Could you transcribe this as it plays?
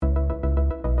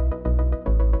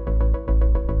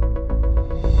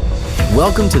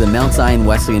Welcome to the Mount Zion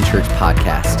Wesleyan Church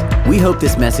podcast. We hope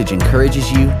this message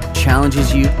encourages you,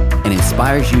 challenges you, and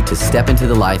inspires you to step into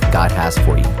the life God has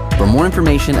for you. For more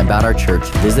information about our church,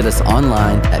 visit us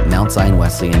online at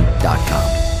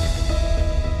mountzionwesleyan.com.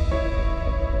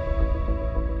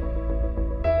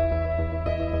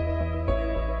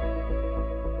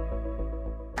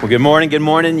 Well, good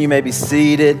morning. You may be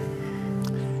seated.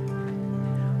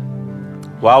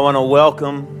 Well, I want to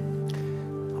welcome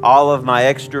all of my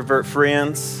extrovert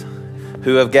friends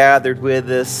who have gathered with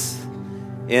us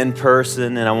in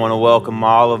person, and I want to welcome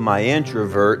all of my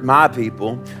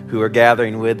people who are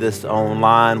gathering with us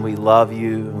online. We love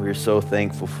you, and we're so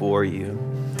thankful for you.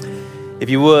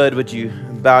 If you would you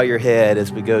bow your head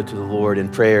as we go to the Lord in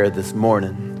prayer this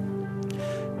morning.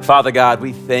 Father God,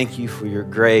 we thank you for your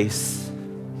grace.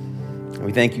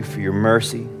 We thank you for your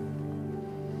mercy.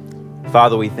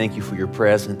 Father, we thank you for your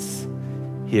presence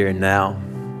here and now.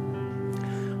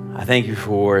 I thank you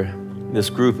for this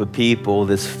group of people,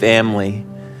 this family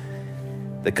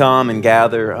that come and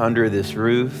gather under this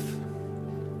roof,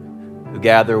 who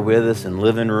gather with us in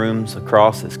living rooms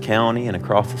across this county and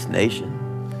across this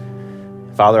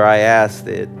nation. Father, I ask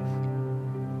that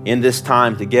in this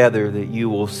time together that you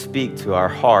will speak to our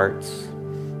hearts,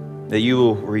 that you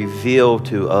will reveal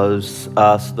to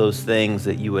us those things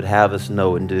that you would have us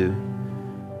know and do.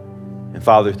 And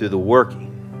Father, through the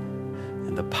working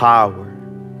and the power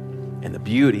and the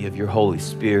beauty of your Holy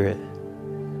Spirit,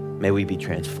 may we be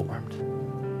transformed.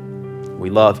 We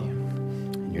love you.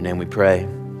 In your name we pray.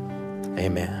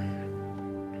 Amen.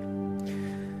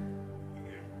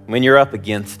 When you're up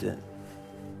against it,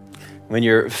 when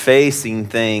you're facing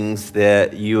things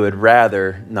that you would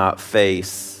rather not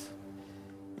face,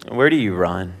 where do you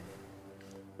run?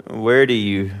 Where do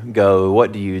you go?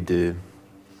 What do you do?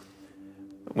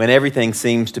 When everything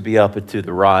seems to be up and to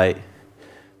the right,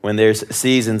 when there's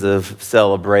seasons of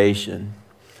celebration,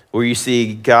 where you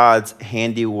see God's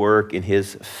handiwork and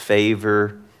his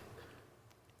favor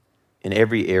in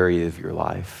every area of your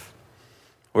life,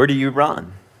 where do you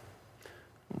run?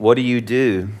 What do you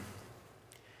do?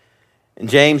 And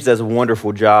James does a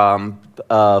wonderful job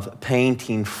of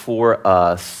painting for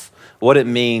us what it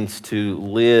means to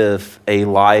live a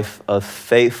life of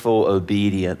faithful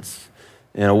obedience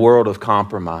in a world of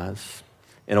compromise,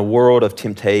 in a world of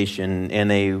temptation, in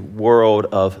a world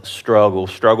of struggle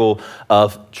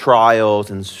of trials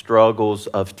and struggles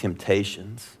of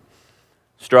temptations,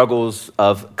 struggles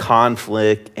of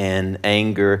conflict and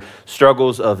anger,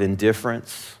 struggles of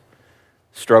indifference,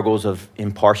 struggles of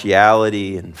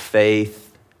impartiality and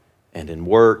faith and in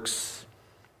works,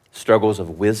 struggles of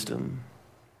wisdom,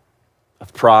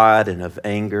 of pride and of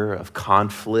anger, of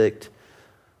conflict,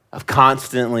 of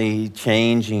constantly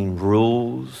changing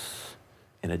rules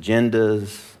and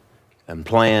agendas and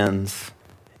plans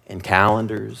and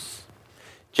calendars.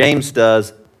 James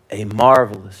does a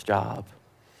marvelous job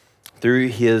through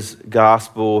his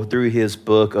gospel, through his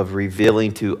book, of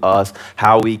revealing to us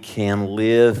how we can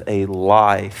live a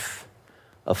life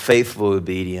of faithful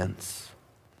obedience.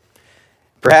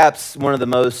 Perhaps one of the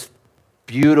most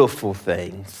beautiful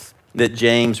things that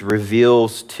James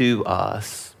reveals to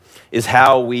us is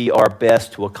how we are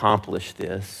best to accomplish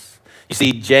this. You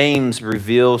see, James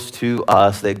reveals to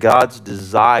us that God's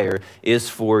desire is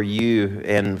for you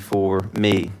and for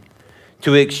me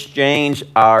to exchange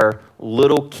our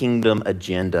little kingdom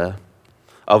agenda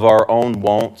of our own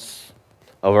wants,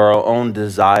 of our own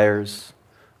desires,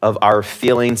 of our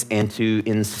feelings, and to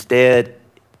instead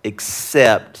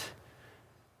accept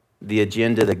the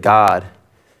agenda that God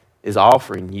is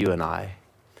offering you and I.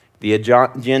 The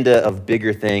agenda of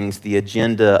bigger things, the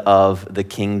agenda of the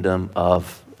kingdom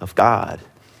of God.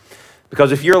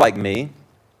 Because if you're like me,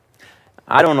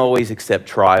 I don't always accept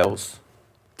trials,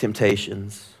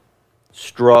 temptations,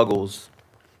 struggles.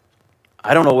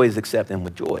 I don't always accept them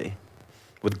with joy,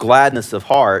 with gladness of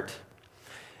heart.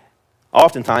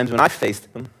 Oftentimes when I face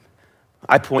them,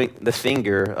 I point the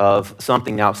finger of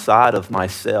something outside of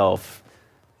myself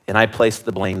and I place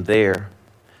the blame there.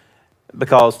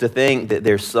 Because to think that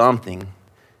there's something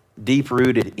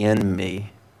deep-rooted in me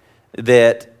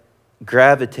that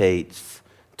gravitates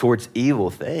towards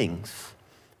evil things,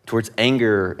 towards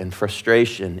anger and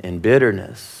frustration and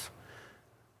bitterness.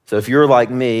 So if you're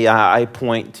like me, I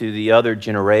point to the other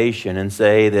generation and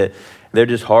say that they're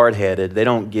just hard-headed. They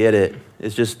don't get it.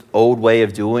 It's just old way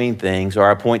of doing things. Or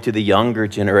I point to the younger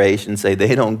generation and say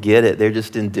they don't get it. They're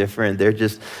just indifferent. They're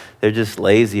just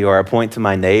lazy. Or I point to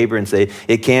my neighbor and say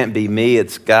it can't be me.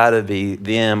 It's got to be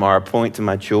them. Or I point to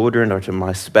my children or to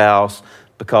my spouse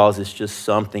because it's just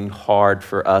something hard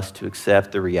for us to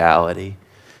accept the reality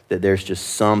that there's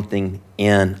just something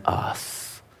in us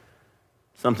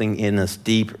something in us,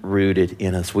 deep-rooted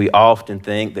in us. We often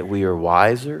think that we are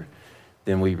wiser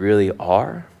than we really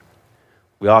are.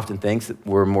 We often think that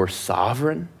we're more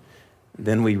sovereign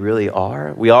than we really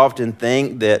are. We often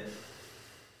think that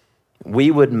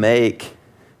we would make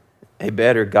a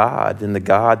better God than the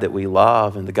God that we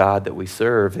love and the God that we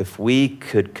serve if we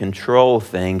could control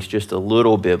things just a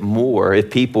little bit more, if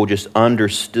people just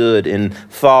understood and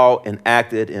thought and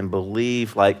acted and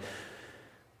believed like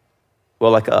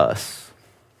us.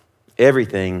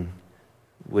 Everything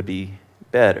would be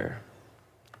better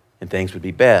and things would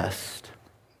be best.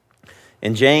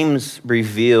 And James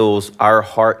reveals our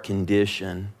heart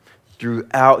condition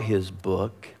throughout his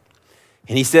book.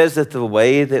 And he says that the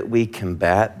way that we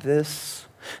combat this,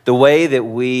 the way that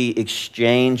we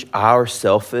exchange our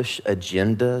selfish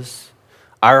agendas,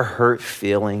 our hurt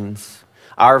feelings,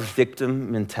 our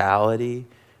victim mentality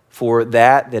for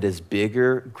that is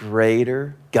bigger,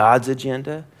 greater, God's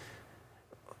agenda,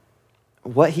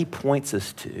 what he points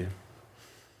us to,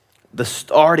 the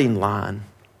starting line,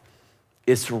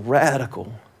 is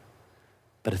radical,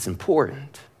 but it's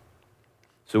important.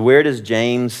 So where does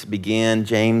James begin?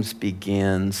 James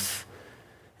begins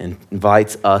and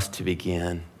invites us to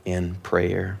begin in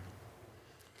prayer.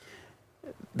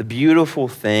 The beautiful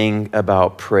thing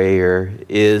about prayer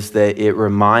is that it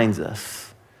reminds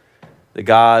us that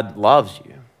God loves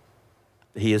you,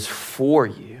 that he is for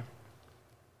you,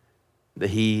 that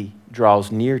he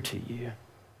draws near to you.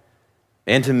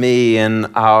 And to me, in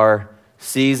our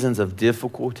seasons of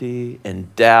difficulty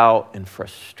and doubt and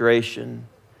frustration,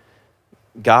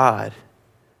 God,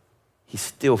 he's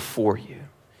still for you.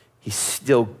 He's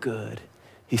still good.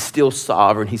 He's still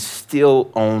sovereign. He's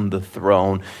still on the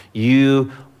throne.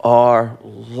 You are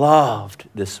loved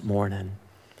this morning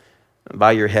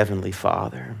by your heavenly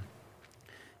Father.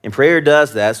 And prayer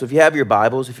does that. So if you have your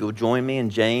Bibles, if you'll join me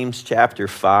in James chapter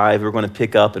 5, we're going to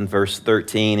pick up in verse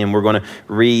 13 and we're going to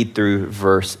read through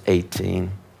verse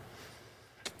 18.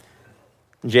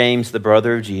 James, the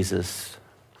brother of Jesus,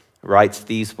 writes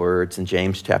these words in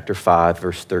James chapter 5,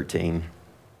 verse 13.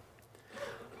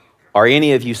 Are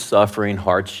any of you suffering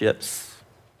hardships,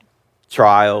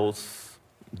 trials,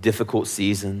 difficult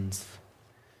seasons?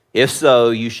 If so,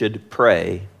 you should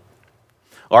pray.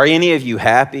 Are any of you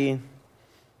happy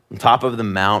on top of the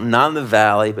mountain, not in the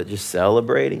valley, but just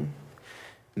celebrating?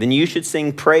 Then you should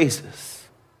sing praises.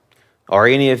 Are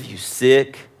any of you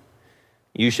sick?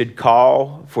 You should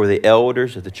call for the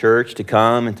elders of the church to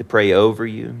come and to pray over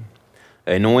you,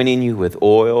 anointing you with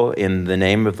oil in the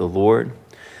name of the Lord.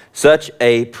 Such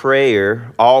a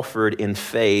prayer offered in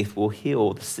faith will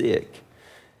heal the sick,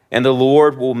 and the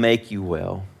Lord will make you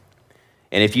well.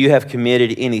 And if you have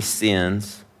committed any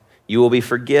sins, you will be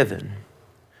forgiven.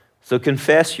 So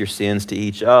confess your sins to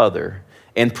each other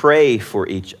and pray for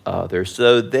each other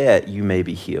so that you may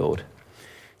be healed.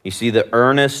 You see, the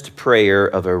earnest prayer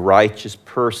of a righteous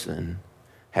person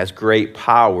has great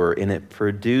power and it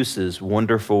produces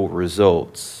wonderful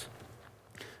results.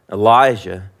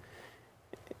 Elijah,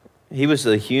 he was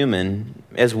a human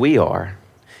as we are.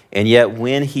 And yet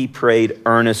when he prayed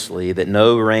earnestly that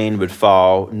no rain would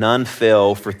fall, none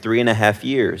fell for 3.5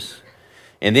 years.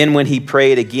 And then when he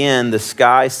prayed again, the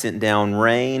sky sent down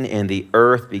rain and the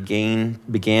earth began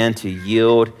to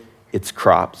yield its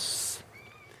crops.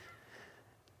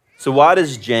 So why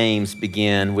does James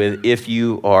begin with if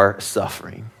you are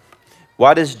suffering?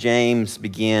 Why does James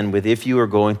begin with if you are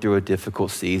going through a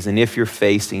difficult season, if you're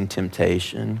facing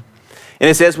temptation? And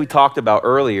it's as we talked about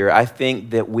earlier, I think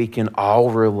that we can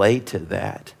all relate to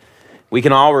that. We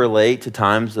can all relate to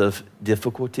times of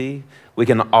difficulty. We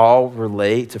can all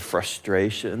relate to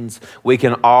frustrations. We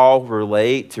can all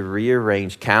relate to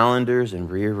rearranged calendars and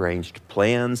rearranged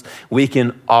plans. We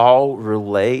can all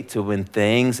relate to when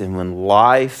things and when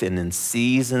life and in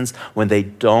seasons when they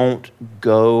don't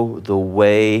go the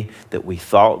way that we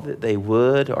thought that they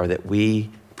would or that we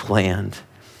planned.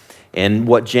 And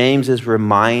what James is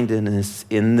reminding us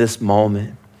in this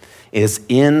moment is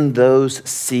in those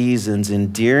seasons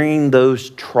and during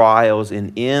those trials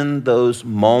and in those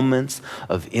moments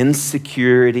of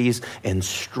insecurities and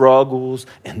struggles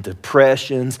and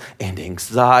depressions and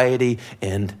anxiety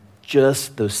and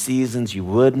just those seasons you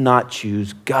would not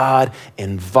choose, God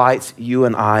invites you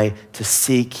and I to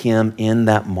seek him in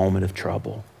that moment of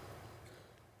trouble.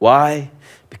 Why?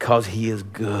 Because he is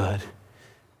good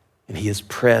and he is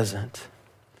present.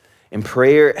 And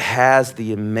prayer has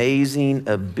the amazing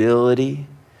ability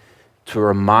to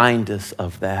remind us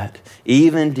of that,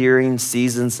 even during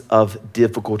seasons of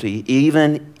difficulty,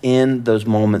 even in those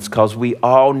moments, because we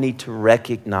all need to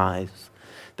recognize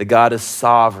that God is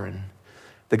sovereign,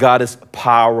 that God is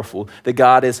powerful, that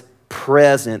God is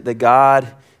present, that God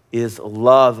is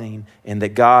loving and that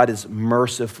God is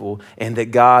merciful and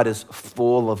that God is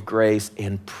full of grace.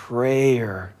 And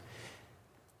prayer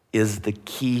is the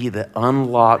key that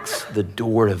unlocks the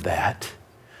door of that.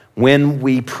 When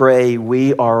we pray,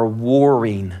 we are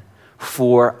warring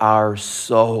for our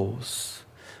souls.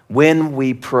 When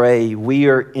we pray, we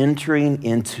are entering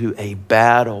into a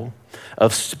battle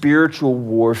of spiritual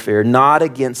warfare, not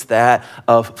against that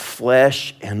of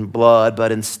flesh and blood,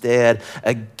 but instead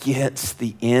against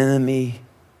the enemy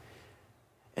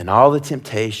and all the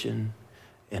temptation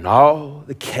and all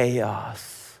the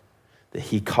chaos that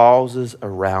he causes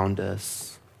around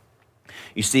us.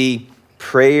 You see,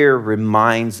 prayer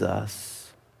reminds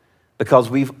us, because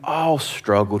we've all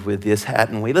struggled with this,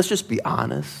 hadn't we? Let's just be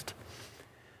honest.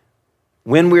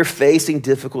 When we're facing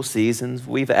difficult seasons,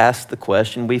 we've asked the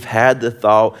question, we've had the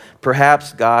thought,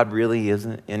 perhaps God really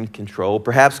isn't in control.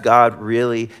 Perhaps God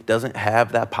really doesn't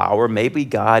have that power. Maybe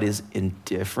God is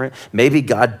indifferent. Maybe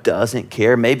God doesn't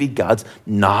care. Maybe God's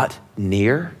not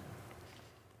near.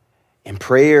 And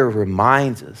prayer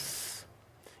reminds us,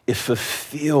 it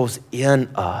fulfills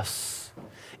in us,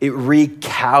 it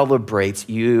recalibrates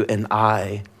you and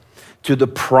I to the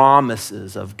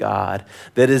promises of God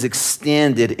that is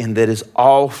extended and that is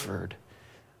offered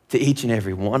to each and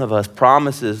every one of us.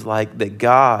 Promises like that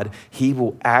God, he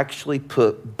will actually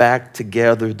put back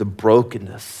together the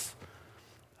brokenness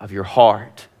of your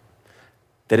heart.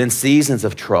 That in seasons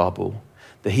of trouble,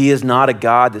 that he is not a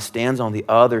God that stands on the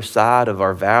other side of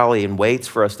our valley and waits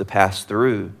for us to pass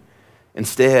through.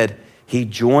 Instead, he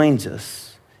joins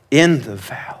us in the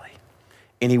valley.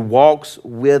 And he walks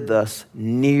with us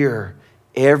near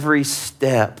every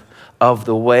step of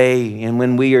the way. And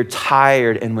when we are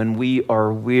tired and when we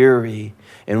are weary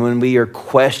and when we are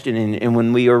questioning and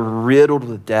when we are riddled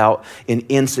with doubt and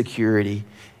insecurity,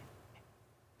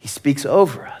 he speaks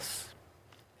over us.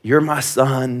 You're my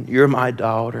son, you're my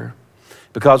daughter.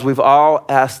 Because we've all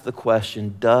asked the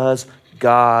question, does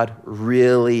God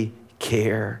really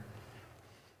care?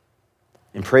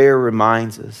 And prayer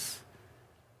reminds us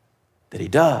that he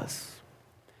does.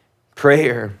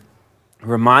 Prayer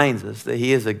reminds us that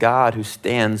he is a God who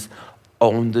stands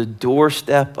on the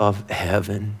doorstep of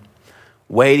heaven,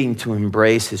 waiting to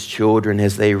embrace his children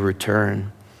as they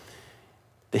return.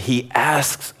 That he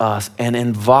asks us and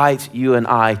invites you and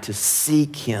I to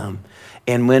seek him.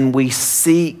 And when we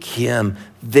seek him,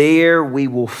 there we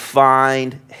will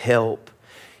find help.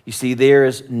 You see, there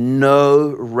is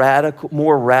no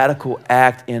more radical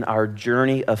act in our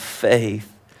journey of faith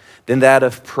than that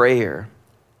of prayer.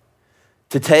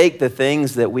 To take the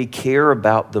things that we care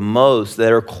about the most,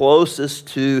 that are closest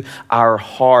to our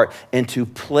heart, and to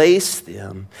place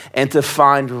them and to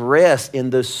find rest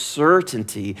in the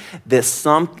certainty that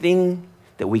something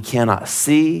that we cannot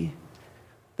see,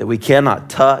 that we cannot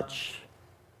touch,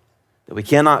 that we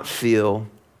cannot feel,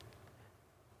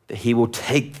 that he will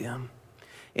take them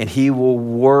and he will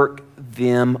work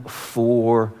them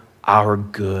for our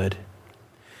good.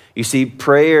 You see,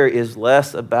 prayer is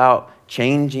less about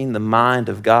changing the mind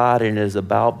of God and it is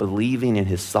about believing in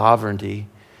his sovereignty,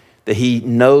 that he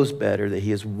knows better, that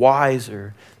he is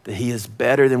wiser, that he is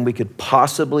better than we could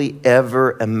possibly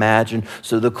ever imagine.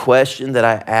 So the question that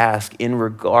I ask in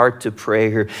regard to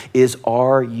prayer is,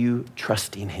 are you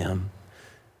trusting him?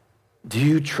 Do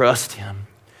you trust him?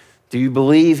 Do you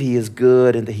believe he is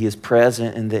good and that he is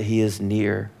present and that he is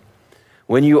near?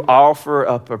 When you offer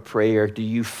up a prayer, do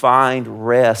you find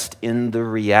rest in the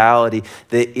reality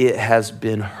that it has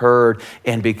been heard,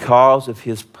 and because of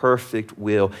his perfect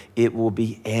will, it will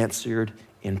be answered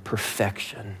in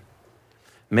perfection?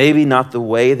 Maybe not the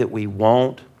way that we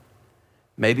want,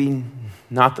 maybe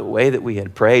not the way that we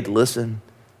had prayed. Listen,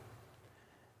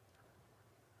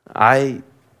 I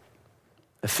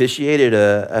officiated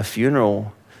a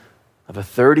funeral of a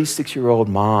 36-year-old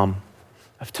mom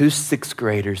of 2 sixth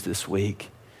graders this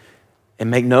week. And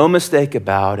make no mistake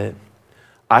about it,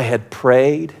 I had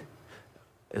prayed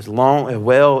as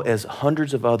well as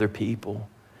hundreds of other people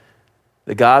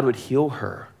that God would heal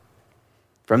her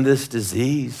from this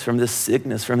disease, from this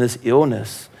sickness, from this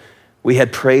illness. We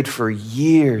had prayed for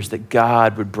years that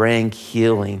God would bring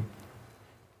healing.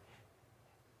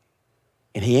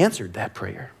 And he answered that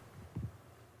prayer.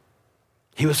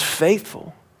 He was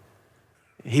faithful.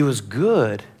 He was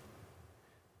good.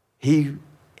 He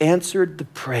answered the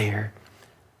prayer,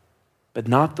 but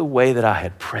not the way that I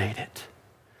had prayed it,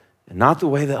 and not the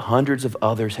way that hundreds of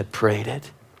others had prayed it.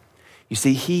 You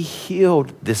see, he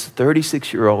healed this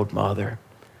 36-year-old mother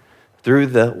through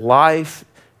the life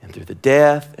and through the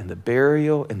death and the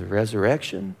burial and the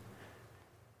resurrection.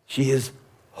 She is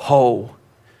whole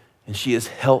and she is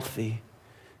healthy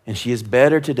And she is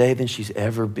better today than she's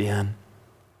ever been.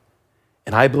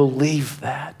 And I believe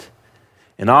that.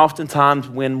 And oftentimes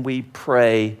when we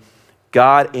pray,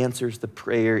 God answers the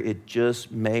prayer. It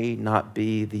just may not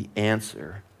be the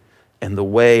answer and the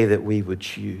way that we would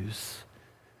choose.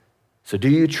 So do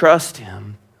you trust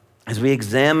him? As we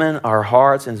examine our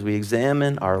hearts, as we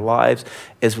examine our lives,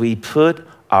 as we put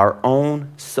our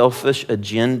own selfish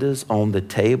agendas on the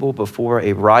table before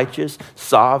a righteous,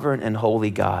 sovereign, and holy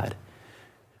God,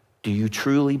 do you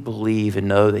truly believe and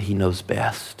know that he knows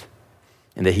best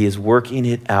and that he is working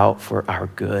it out for our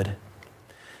good?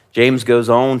 James goes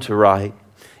on to write,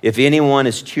 if anyone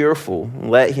is cheerful,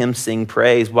 let him sing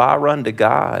praise. Why run to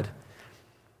God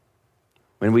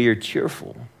when we are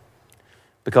cheerful?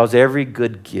 Because every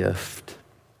good gift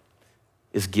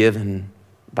is given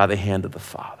by the hand of the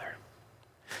Father.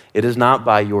 It is not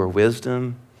by your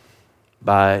wisdom,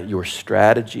 by your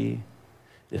strategy.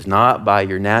 It is not by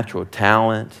your natural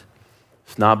talent.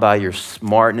 It's not by your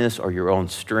smartness or your own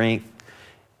strength.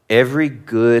 Every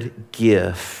good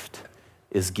gift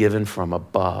is given from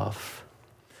above.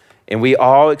 And we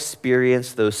all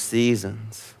experience those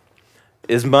seasons.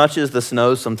 As much as the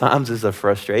snow sometimes is a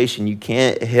frustration, you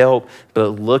can't help but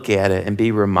look at it and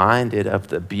be reminded of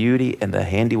the beauty and the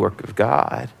handiwork of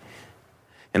God.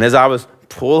 And as I was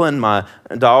pulling my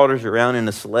daughters around in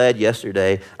a sled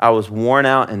yesterday, I was worn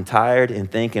out and tired and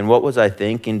thinking, what was I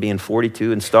thinking being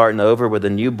 42 and starting over with a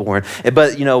newborn?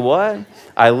 But you know what?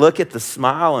 I look at the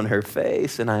smile on her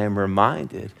face and I am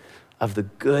reminded of the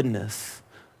goodness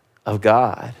of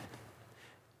God.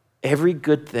 Every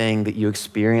good thing that you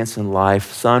experience in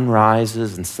life,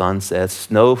 sunrises and sunsets,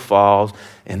 snow falls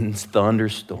and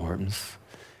thunderstorms,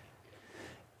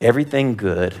 everything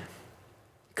good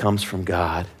comes from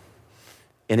God.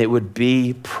 And it would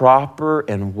be proper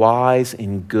and wise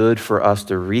and good for us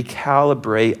to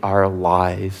recalibrate our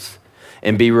lives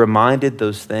and be reminded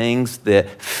those things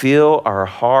that fill our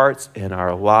hearts and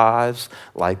our lives,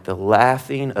 like the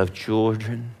laughing of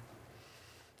children,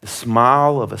 the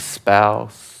smile of a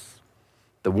spouse,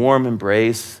 the warm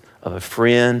embrace of a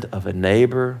friend, of a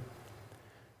neighbor,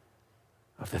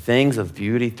 of the things of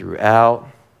beauty throughout.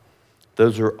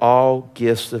 Those are all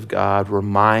gifts of God,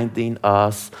 reminding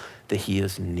us that he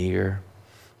is near,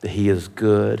 that he is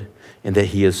good, and that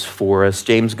he is for us.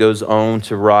 James goes on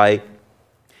to write,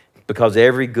 because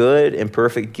every good and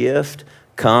perfect gift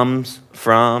comes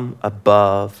from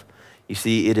above. You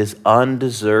see, it is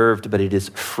undeserved, but it is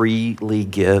freely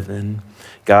given.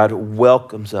 God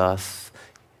welcomes us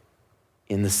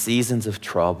in the seasons of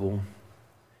trouble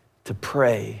to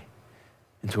pray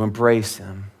and to embrace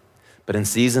him. But in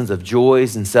seasons of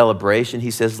joys and celebration,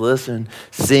 he says, listen,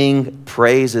 sing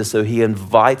praises. So he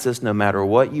invites us, no matter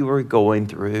what you are going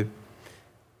through,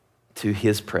 to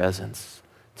his presence,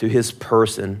 to his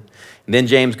person. And then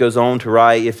James goes on to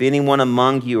write, if anyone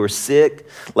among you are sick,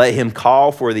 let him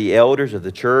call for the elders of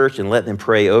the church and let them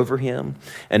pray over him,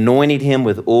 anointing him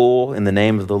with oil in the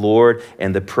name of the Lord.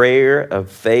 And the prayer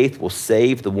of faith will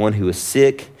save the one who is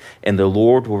sick, and the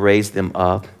Lord will raise them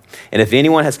up. And if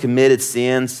anyone has committed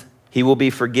sins, he will be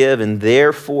forgiven.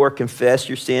 Therefore, confess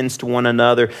your sins to one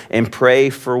another and pray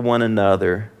for one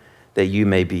another that you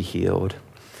may be healed.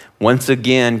 Once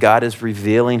again, God is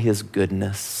revealing his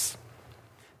goodness,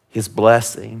 his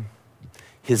blessing,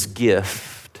 his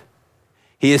gift.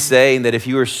 He is saying that if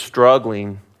you are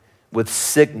struggling with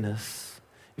sickness,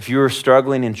 if you are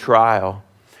struggling in trial,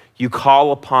 you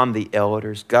call upon the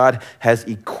elders. God has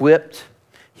equipped,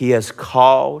 he has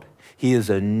called, he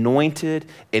has anointed,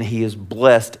 and he has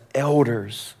blessed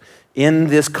elders in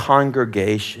this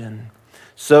congregation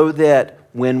so that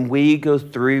when we go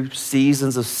through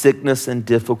seasons of sickness and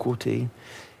difficulty,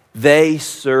 they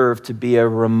serve to be a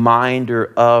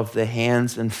reminder of the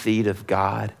hands and feet of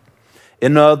God.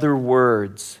 In other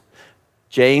words,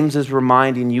 James is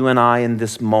reminding you and I in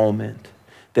this moment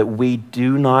that we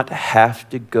do not have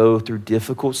to go through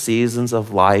difficult seasons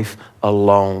of life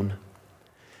alone.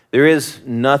 There is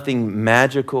nothing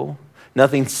magical,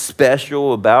 nothing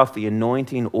special about the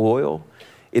anointing oil.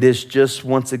 It is just,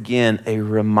 once again, a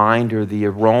reminder. The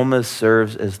aroma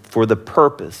serves as for the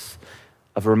purpose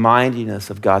of reminding us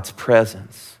of God's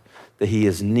presence, that he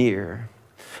is near.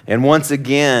 And once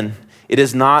again, it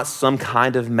is not some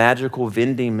kind of magical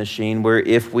vending machine where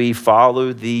if we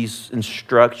follow these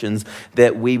instructions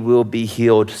that we will be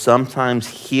healed. Sometimes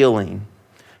healing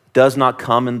does not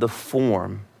come in the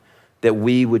form that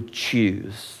we would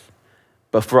choose.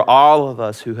 But for all of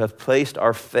us who have placed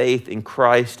our faith in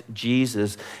Christ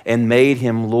Jesus and made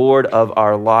him Lord of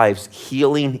our lives,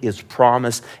 healing is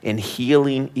promised and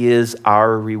healing is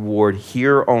our reward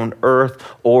here on earth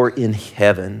or in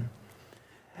heaven.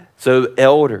 So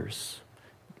elders,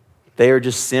 they are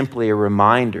just simply a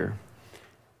reminder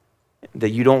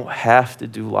that you don't have to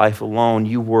do life alone.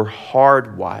 You were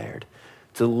hardwired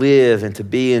to live and to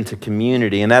be into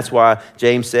community. And that's why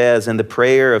James says, and the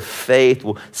prayer of faith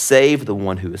will save the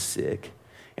one who is sick,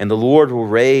 and the Lord will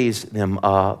raise them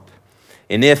up.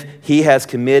 And if he has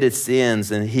committed sins,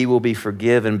 then he will be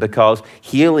forgiven, because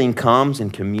healing comes in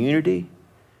community.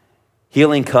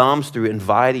 Healing comes through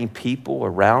inviting people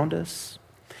around us.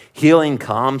 Healing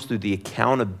comes through the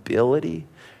accountability,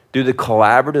 through the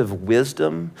collaborative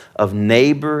wisdom of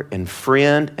neighbor and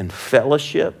friend and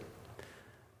fellowship.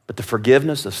 But the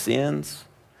forgiveness of sins,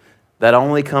 that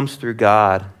only comes through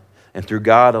God and through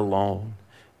God alone.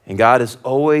 And God is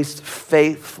always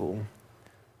faithful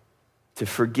to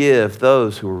forgive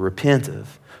those who are repentant,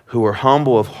 who are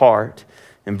humble of heart.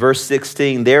 In verse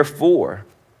 16, therefore,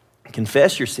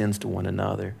 confess your sins to one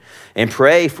another and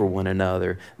pray for one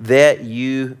another that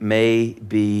you may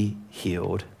be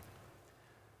healed.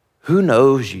 Who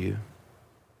knows you?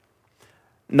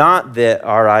 Not that,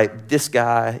 all right, this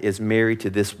guy is married to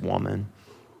this woman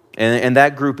and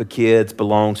that group of kids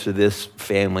belongs to this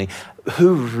family.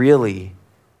 Who really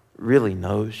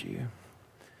knows you?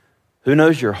 Who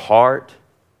knows your heart?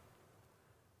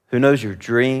 Who knows your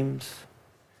dreams?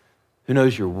 Who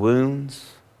knows your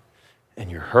wounds and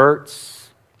your hurts?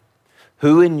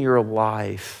 Who in your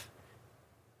life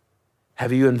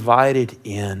have you invited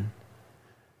in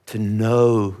to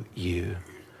know you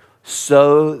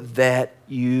so that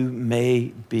you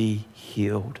may be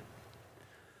healed?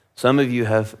 Some of you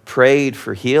have prayed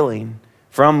for healing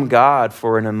from God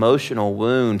for an emotional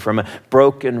wound, from a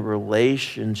broken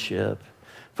relationship,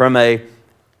 from an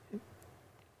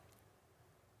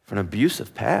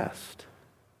abusive past.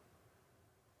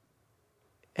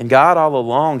 And God all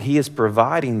along, he is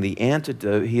providing the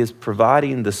antidote. He is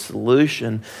providing the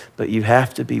solution, but you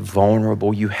have to be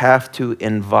vulnerable. You have to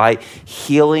invite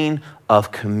healing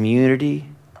of community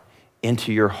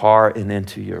into your heart and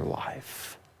into your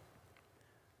life.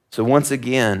 So once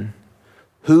again,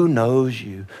 who knows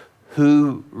you?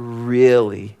 Who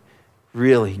really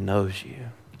knows you?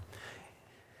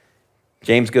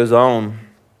 James goes on,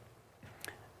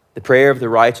 the prayer of the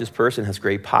righteous person has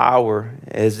great power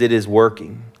as it is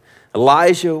working.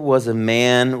 Elijah was a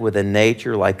man with a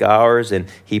nature like ours, and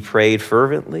he prayed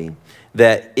fervently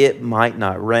that it might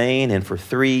not rain. And for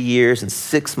 3 years and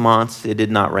 6 months, it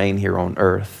did not rain here on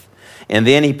earth. And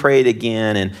then he prayed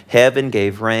again, and heaven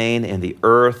gave rain, and the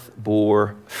earth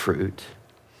bore fruit.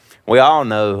 We all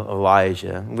know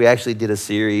Elijah. We actually did a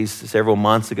series several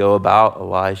months ago about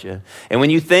Elijah. And when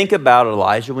you think about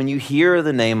Elijah, when you hear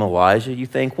the name Elijah, you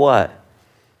think what?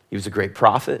 He was a great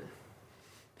prophet.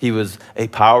 He was a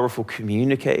powerful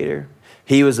communicator.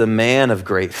 He was a man of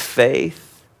great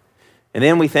faith. And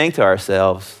then we think to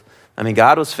ourselves, I mean,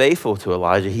 God was faithful to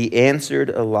Elijah. He answered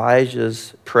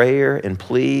Elijah's prayer and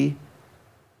plea,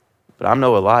 but I'm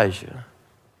no Elijah.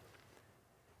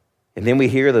 And then we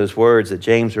hear those words that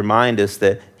James reminds us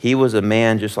that he was a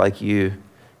man just like you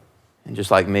and just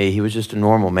like me. He was just a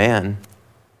normal man.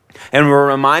 And we're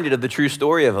reminded of the true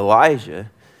story of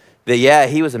Elijah, that yeah,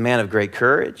 he was a man of great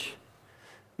courage,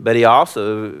 but he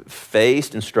also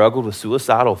faced and struggled with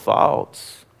suicidal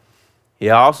thoughts. He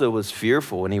also was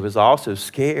fearful, and he was also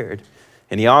scared.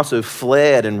 And he also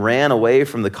fled and ran away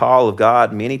from the call of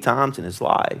God many times in his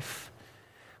life.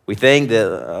 We think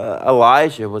that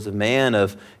Elijah was a man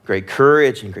of great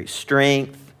courage and great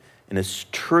strength, and it's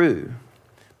true.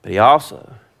 But he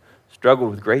also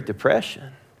struggled with great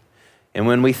depression. And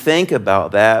when we think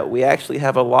about that, we actually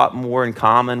have a lot more in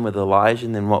common with Elijah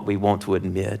than what we want to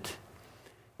admit.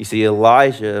 You see,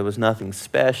 Elijah was nothing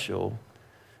special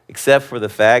except for the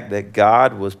fact that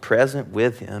God was present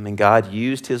with him, and God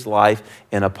used his life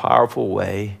in a powerful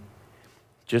way,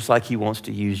 just like he wants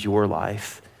to use your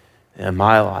life and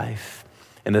my life.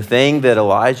 And the thing that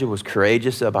Elijah was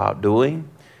courageous about doing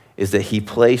is that he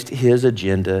placed his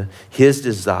agenda, his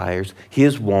desires,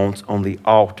 his wants on the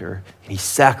altar, and he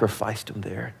sacrificed them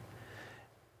there.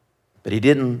 But he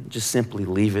didn't just simply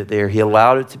leave it there. He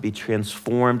allowed it to be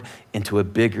transformed into a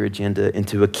bigger agenda,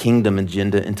 into a kingdom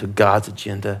agenda, into God's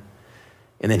agenda.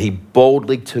 And then he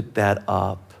boldly took that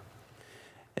up.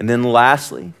 And then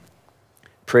lastly,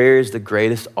 prayer is the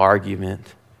greatest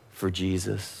argument for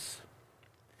Jesus.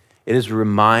 It is a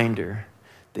reminder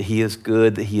that he is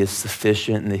good, that he is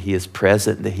sufficient, and that he is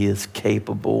present, and that he is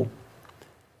capable.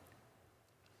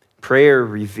 Prayer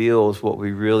reveals what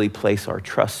we really place our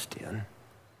trust in.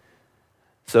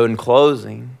 So in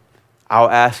closing, I'll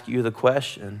ask you the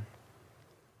question,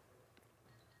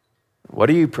 what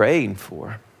are you praying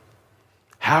for?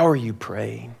 How are you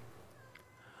praying?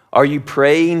 Are you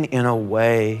praying in a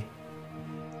way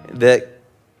that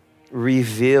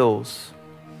reveals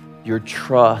your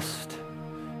trust,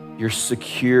 your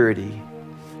security,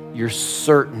 your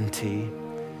certainty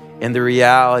in the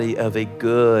reality of a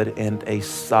good and a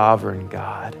sovereign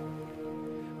God?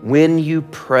 When you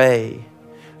pray,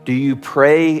 do you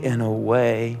pray in a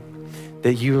way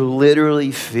that you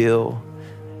literally feel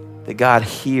that God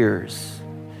hears,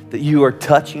 that you are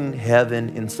touching heaven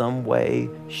in some way,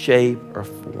 shape, or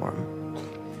form?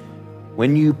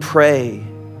 When you pray,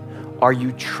 are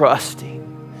you trusting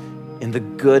in the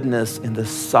goodness, in the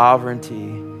sovereignty,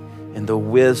 in the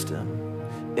wisdom,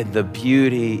 in the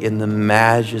beauty, in the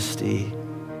majesty,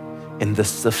 in the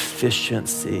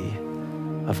sufficiency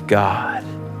of God?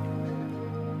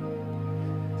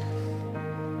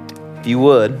 If you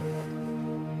would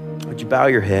you bow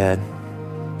your head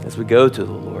as we go to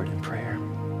the Lord in prayer?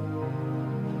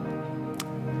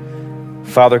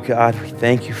 Father God, we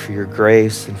thank you for your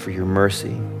grace and for your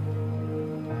mercy.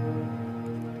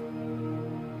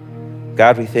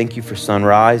 God, we thank you for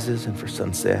sunrises and for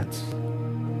sunsets.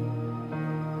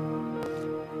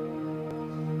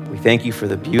 We thank you for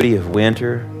the beauty of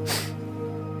winter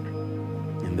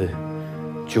and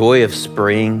the joy of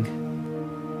spring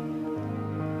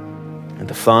and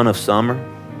the fun of summer.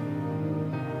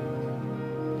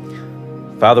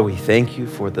 Father, we thank you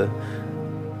for the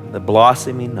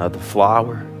blossoming of the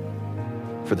flower,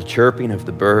 for the chirping of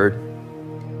the bird,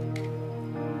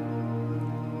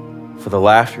 for the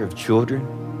laughter of children.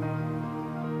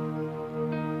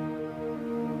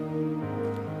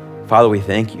 Father, we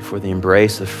thank you for the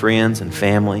embrace of friends and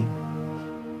family.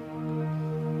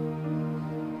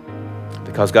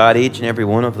 Because God, each and every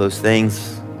one of those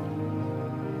things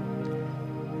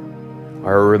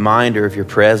are a reminder of your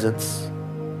presence,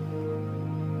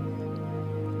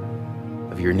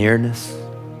 of your nearness.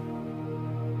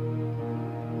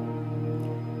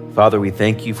 Father, we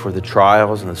thank you for the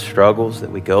trials and the struggles that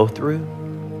we go through,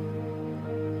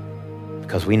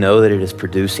 because we know that it is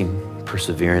producing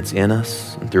perseverance in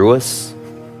us and through us.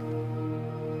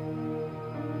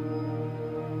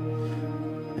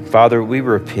 And Father, we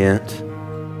repent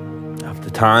of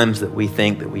the times that we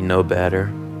think that we know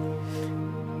better.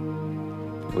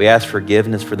 We ask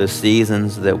forgiveness for the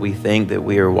seasons that we think that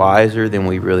we are wiser than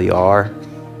we really are,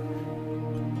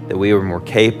 that we are more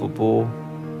capable,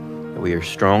 that we are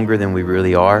stronger than we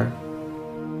really are.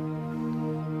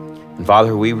 And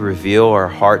Father, we reveal our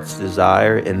heart's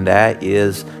desire, and that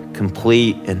is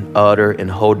complete and utter and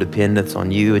whole dependence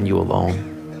on you and you alone.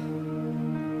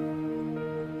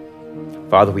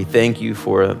 Father, we thank you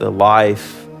for the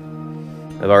life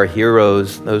of our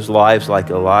heroes, those lives like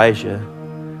Elijah.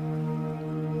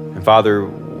 And Father,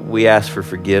 we ask for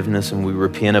forgiveness and we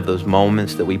repent of those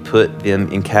moments that we put them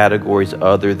in categories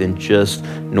other than just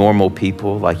normal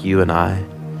people like you and I.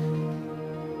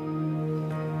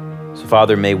 So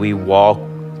Father, may we walk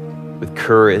with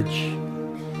courage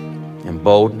and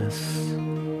boldness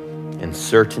and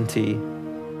certainty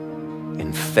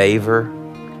and favor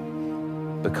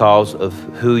because of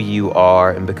who you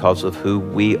are and because of who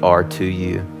we are to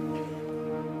you.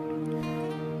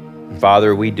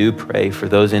 Father, we do pray for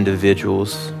those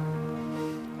individuals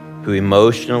who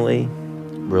emotionally,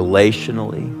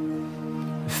 relationally,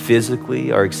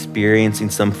 physically are experiencing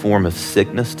some form of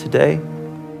sickness today.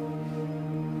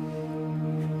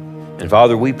 And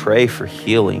Father, we pray for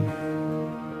healing.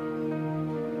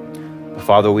 But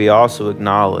Father, we also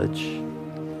acknowledge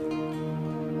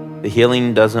the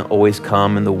healing doesn't always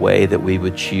come in the way that we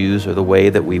would choose or the way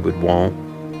that we would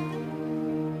want.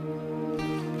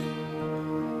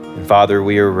 Father,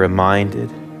 we are reminded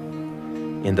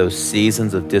in those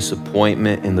seasons of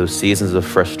disappointment, in those seasons of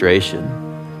frustration,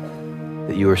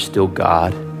 that you are still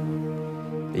God,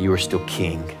 that you are still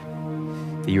King,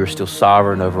 that you are still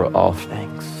sovereign over all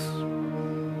things.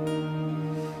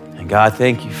 And God,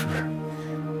 thank you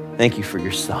for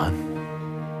your Son,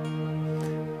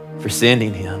 for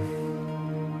sending him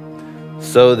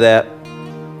so that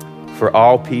for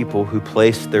all people who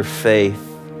place their faith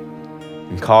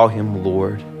and call him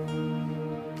Lord,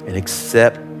 and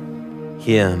accept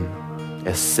him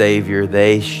as Savior,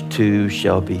 they too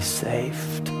shall be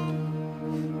saved.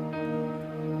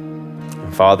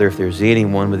 And Father, if there's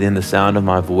anyone within the sound of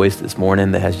my voice this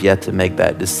morning that has yet to make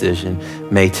that decision,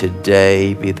 may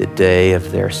today be the day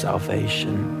of their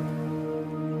salvation.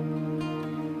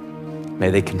 May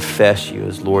they confess you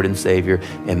as Lord and Savior,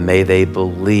 and may they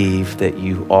believe that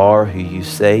you are who you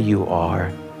say you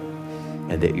are,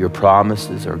 and that your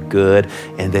promises are good,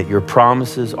 and that your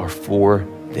promises are for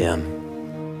them.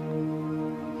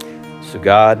 So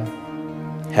God,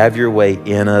 have your way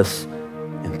in us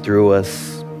and through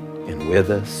us and with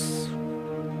us.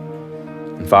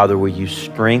 And Father, will you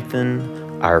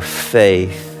strengthen our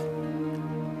faith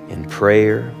in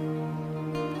prayer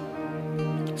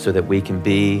so that we can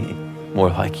be more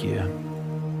like you.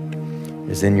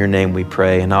 It's in your name we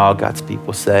pray, and all God's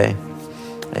people say,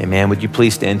 amen. Would you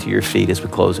please stand to your feet as we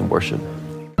close in worship?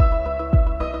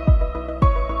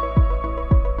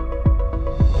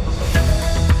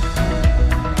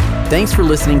 Thanks for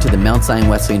listening to the Mount Zion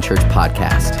Wesleyan Church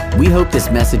podcast. We hope this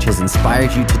message has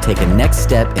inspired you to take a next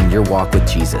step in your walk with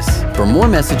Jesus. For more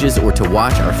messages or to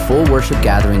watch our full worship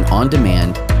gathering on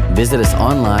demand, visit us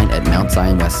online at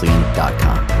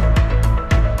mountzionwesleyan.com.